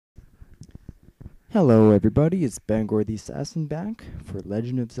Hello everybody, it's Bangor the Assassin back for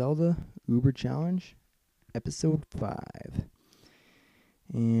Legend of Zelda Uber Challenge, Episode 5.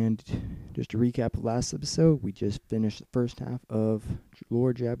 And just to recap of last episode, we just finished the first half of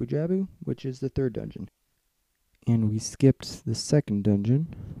Lord Jabu Jabu, which is the third dungeon. And we skipped the second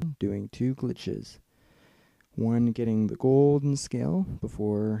dungeon, doing two glitches. One, getting the golden scale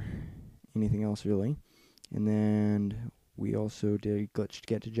before anything else really, and then we also did a glitch to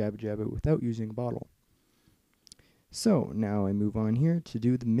get to Jabu Jabu without using a bottle. So, now I move on here to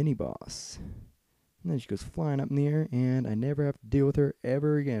do the mini-boss. And then she goes flying up in the air, and I never have to deal with her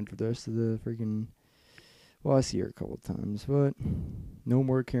ever again for the rest of the freaking... Well, I see her a couple of times, but no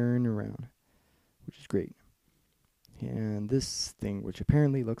more carrying her around, which is great. And this thing, which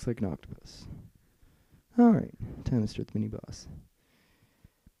apparently looks like an octopus. Alright, time to start the mini-boss.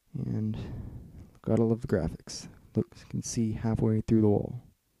 And gotta love the graphics. Look, you can see halfway through the wall.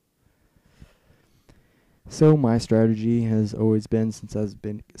 So my strategy has always been, since I've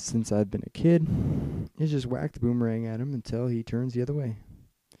been a kid, is just whack the boomerang at him until he turns the other way.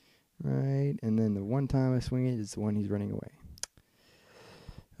 Right, and then the one time I swing it is the one he's running away.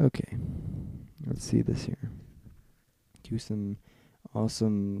 Okay, let's see this here. Do some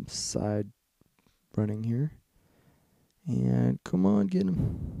awesome side running here. And come on, get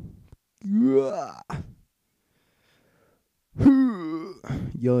him.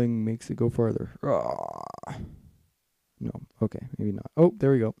 Yelling makes it go farther. No, okay, maybe not. Oh,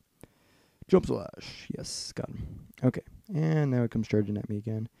 there we go. Jump slash. Yes, got him. Okay, and now he comes charging at me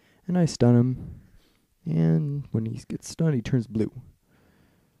again. And I stun him. And when he gets stunned, he turns blue.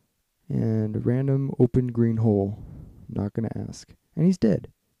 And a random open green hole. Not gonna ask. And he's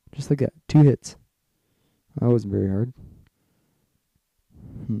dead. Just like that. 2 hits. That wasn't very hard.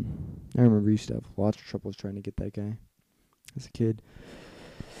 I remember I used to have lots of troubles trying to get that guy as a kid.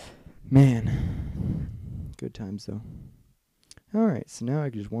 Man. Good times, though. Alright, so now I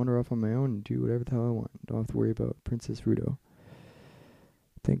can just wander off on my own and do whatever the hell I want. Don't have to worry about Princess Rudo.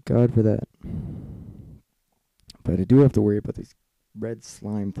 Thank God for that. But I do have to worry about these red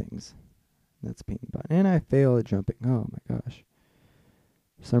slime things. That's a pain in the butt. And I fail at jumping. Oh my gosh.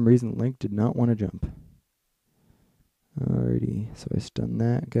 For some reason, Link did not want to jump. Alrighty, so I stun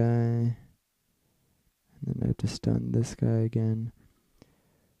that guy. And then I have to stun this guy again.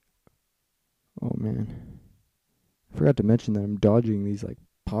 Oh man. I forgot to mention that I'm dodging these like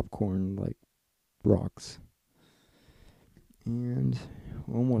popcorn like rocks. And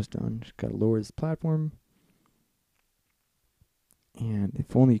almost done. Just gotta lower this platform. And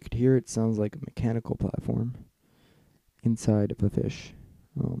if only you could hear it, sounds like a mechanical platform inside of a fish.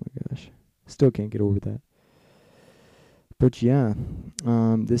 Oh my gosh. Still can't get over that. But yeah,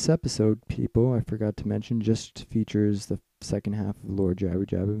 this episode, people, I forgot to mention, just features the second half of Lord Jabu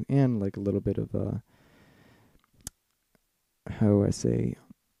Jabu and like a little bit of how do I say,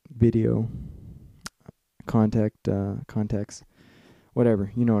 video context,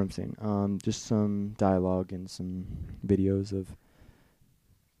 whatever, you know what I'm saying. Just some dialogue and some videos of,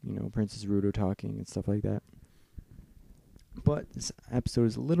 you know, Princess Rudo talking and stuff like that. But this episode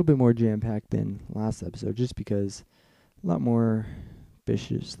is a little bit more jam-packed than last episode, just because a lot more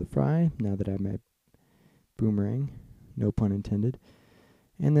fishes to fry now that I have my boomerang. No pun intended.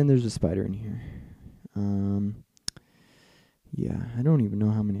 And then there's a spider in here. Yeah, I don't even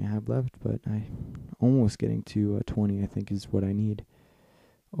know how many I have left, but I almost getting to 20, I think, is what I need.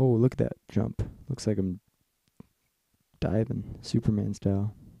 Oh, look at that jump. Looks like I'm diving, Superman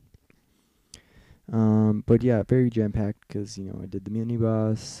style. But yeah, very jam-packed because, you know, I did the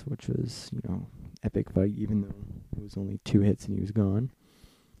mini-boss, which was, you know, epic fight, even though it was only 2 hits and he was gone.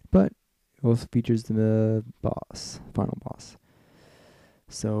 But it also features the boss, final boss.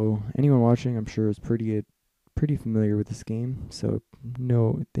 So anyone watching, I'm sure, is pretty familiar with this game, so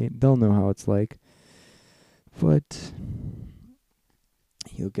they'll know how it's like. But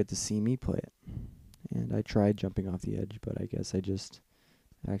you'll get to see me play it. And I tried jumping off the edge, but I guess I just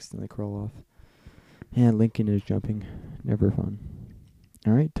accidentally crawl off. And Lincoln is jumping. Never fun.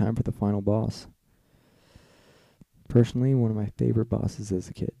 Alright, time for the final boss. Personally, one of my favorite bosses as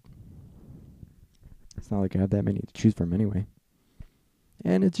a kid. It's not like I have that many to choose from anyway.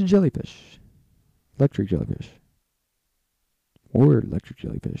 And it's a jellyfish. Electric jellyfish. Or electric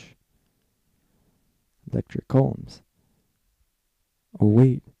jellyfish. Electric columns. Oh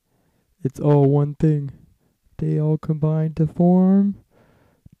wait. It's all one thing. They all combine to form...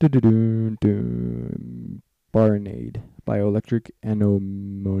 Baronade. Bioelectric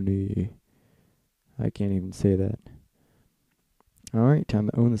anomony. I can't even say that. Alright, time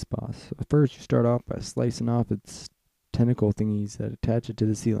to own this boss. So first, you start off by slicing off its tentacle thingies that attach it to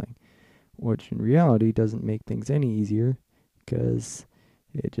the ceiling. which in reality doesn't make things any easier, because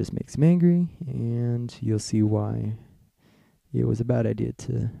it just makes him angry, and you'll see why it was a bad idea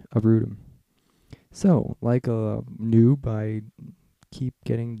to uproot him. So, like a noob, I keep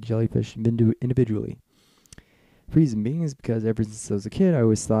getting jellyfish individually. Reason being is because ever since I was a kid, I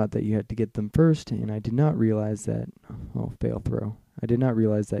always thought that you had to get them first, and I did not realize that, fail throw. I did not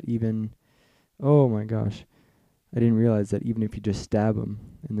realize that even, oh my gosh, I didn't realize that even if you just stab them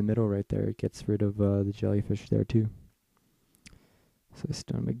in the middle right there, it gets rid of the jellyfish there too. So I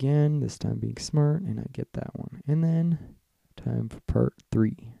stun him again, this time being smart, and I get that one. And then, time for part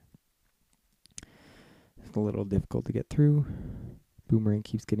 3. It's a little difficult to get through. Boomerang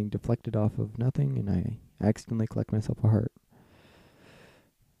keeps getting deflected off of nothing, and I accidentally collect myself a heart.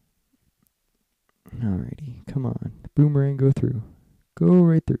 Alrighty, come on. Boomerang, go through. Go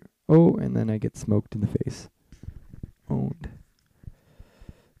right through. Oh, and then I get smoked in the face. Owned.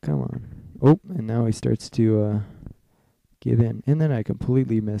 Come on. Oh, and now he starts to give in. And then I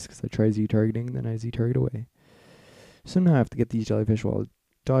completely miss because I try Z-targeting, then I Z-target away. So now I have to get these jellyfish while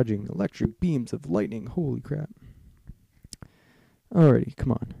dodging electric beams of lightning. Holy crap. Alrighty,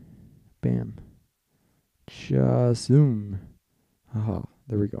 come on. Bam. Cha-zoom. Aha,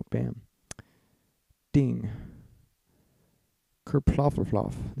 there we go. Bam. Ding.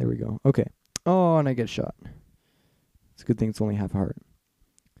 Kerplofferfloff. There we go. Okay. Oh, and I get shot. It's a good thing it's only half a heart.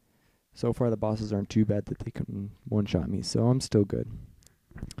 So far, the bosses aren't too bad that they couldn't one-shot me, so I'm still good.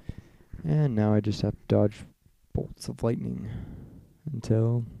 And now I just have to dodge bolts of lightning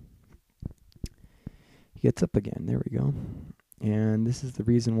until he gets up again. There we go. And this is the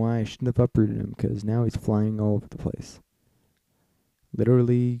reason why I shouldn't have uprooted him, because now he's flying all over the place.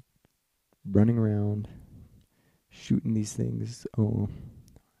 Literally running around, shooting these things. Oh,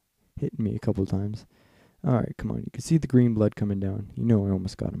 hitting me a couple times. Alright, come on. You can see the green blood coming down. You know I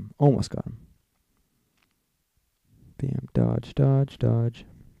almost got him. Almost got him. Bam, dodge, dodge, dodge.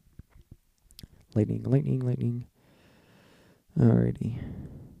 Lightning, lightning, lightning. Alrighty.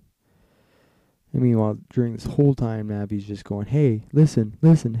 And meanwhile, during this whole time, Navi's just going, hey, listen,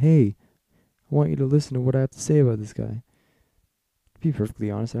 listen, hey. I want you to listen to what I have to say about this guy. To be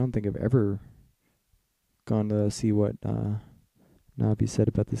perfectly honest, I don't think I've ever gone to see what Navi said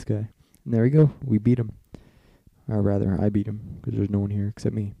about this guy. And there we go. We beat him. Or rather, I beat him, because there's no one here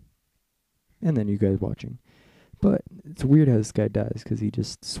except me. And then you guys watching. But it's weird how this guy dies, because he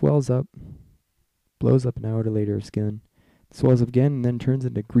just swells up, blows up an hour later of skin, swells up again, and then turns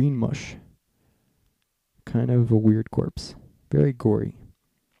into green mush. Kind of a weird corpse. Very gory.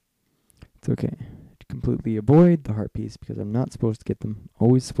 It's okay. Completely avoid the heart piece, because I'm not supposed to get them.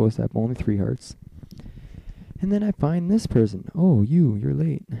 Always supposed to have only 3 hearts. And then I find this person. Oh, you're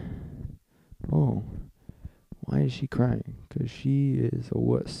late. Oh, why is she crying? Because she is a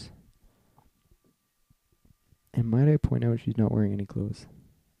wuss. And might I point out she's not wearing any clothes?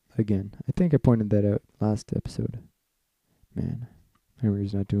 Again, I think I pointed that out last episode. Man,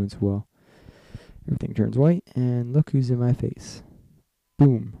 memory's not doing so well. Everything turns white, and look who's in my face.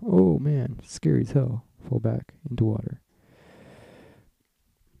 Boom. Oh man, scary as hell. Fall back into water.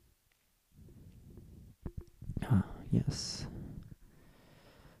 Ah, yes.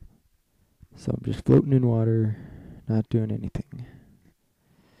 So I'm just floating in water, not doing anything.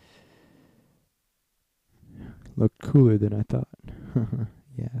 Looked cooler than I thought.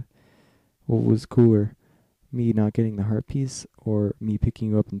 Yeah. What was cooler? Me not getting the heart piece, or me picking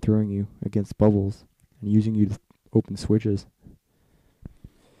you up and throwing you against bubbles and using you to open switches?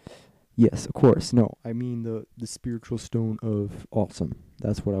 Yes, of course. No, I mean the spiritual stone of awesome.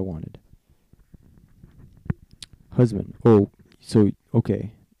 That's what I wanted. Husband. Oh, so,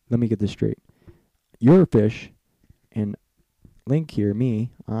 okay. Let me get this straight. You're a fish, and Link here,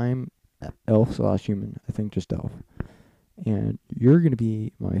 me, I'm elf/human. I think just elf. And you're going to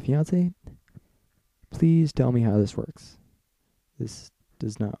be my fiance? Please tell me how this works. This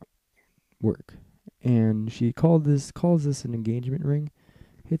does not work. And she calls this an engagement ring.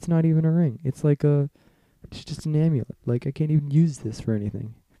 It's not even a ring. It's just an amulet. Like, I can't even use this for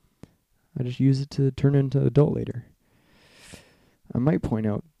anything. I just use it to turn into adult later. I might point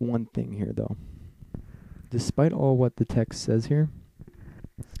out one thing here, though. Despite all what the text says here,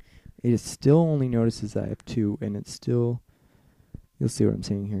 it still only notices that I have 2, and it's still, you'll see what I'm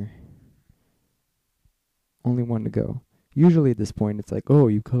saying here. Only 1 to go. Usually at this point, it's like, oh,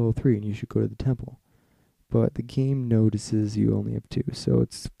 you caught all 3, and you should go to the temple. But the game notices you only have 2, so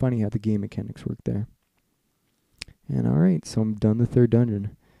it's funny how the game mechanics work there. And alright, so I'm done the 3rd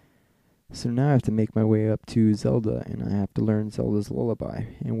dungeon. So now I have to make my way up to Zelda, and I have to learn Zelda's Lullaby,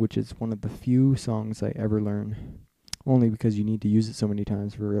 and which is one of the few songs I ever learn. only because you need to use it so many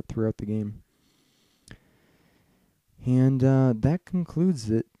times throughout the game. And that concludes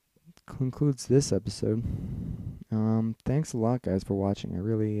it. Concludes this episode. Thanks a lot, guys, for watching. I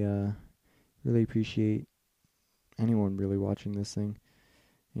really appreciate anyone really watching this thing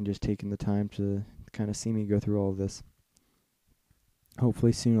and just taking the time to kind of see me go through all of this.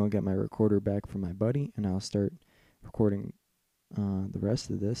 Hopefully soon I'll get my recorder back from my buddy, and I'll start recording the rest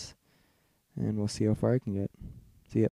of this, and we'll see how far I can get.